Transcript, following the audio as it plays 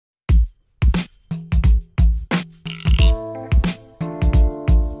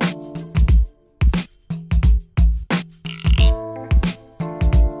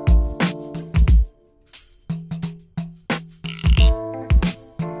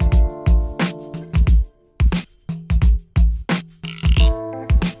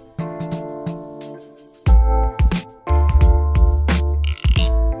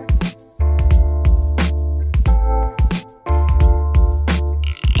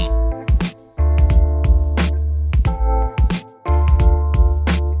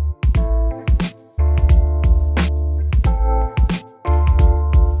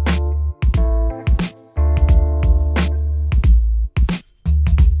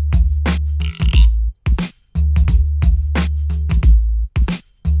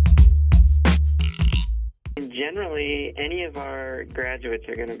any of our graduates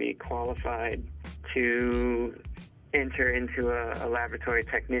are going to be qualified to enter into a laboratory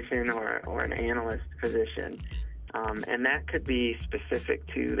technician or an analyst position. And that could be specific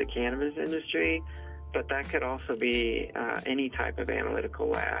to the cannabis industry, but that could also be any type of analytical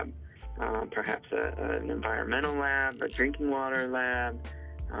lab, perhaps an environmental lab, a drinking water lab,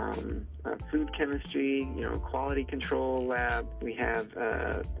 a food chemistry, quality control lab. We have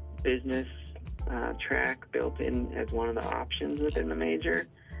a business track built in as one of the options within the major.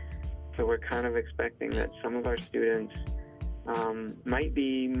 So we're kind of expecting that some of our students might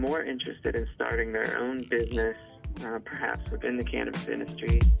be more interested in starting their own business, perhaps within the cannabis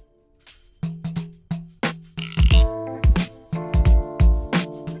industry.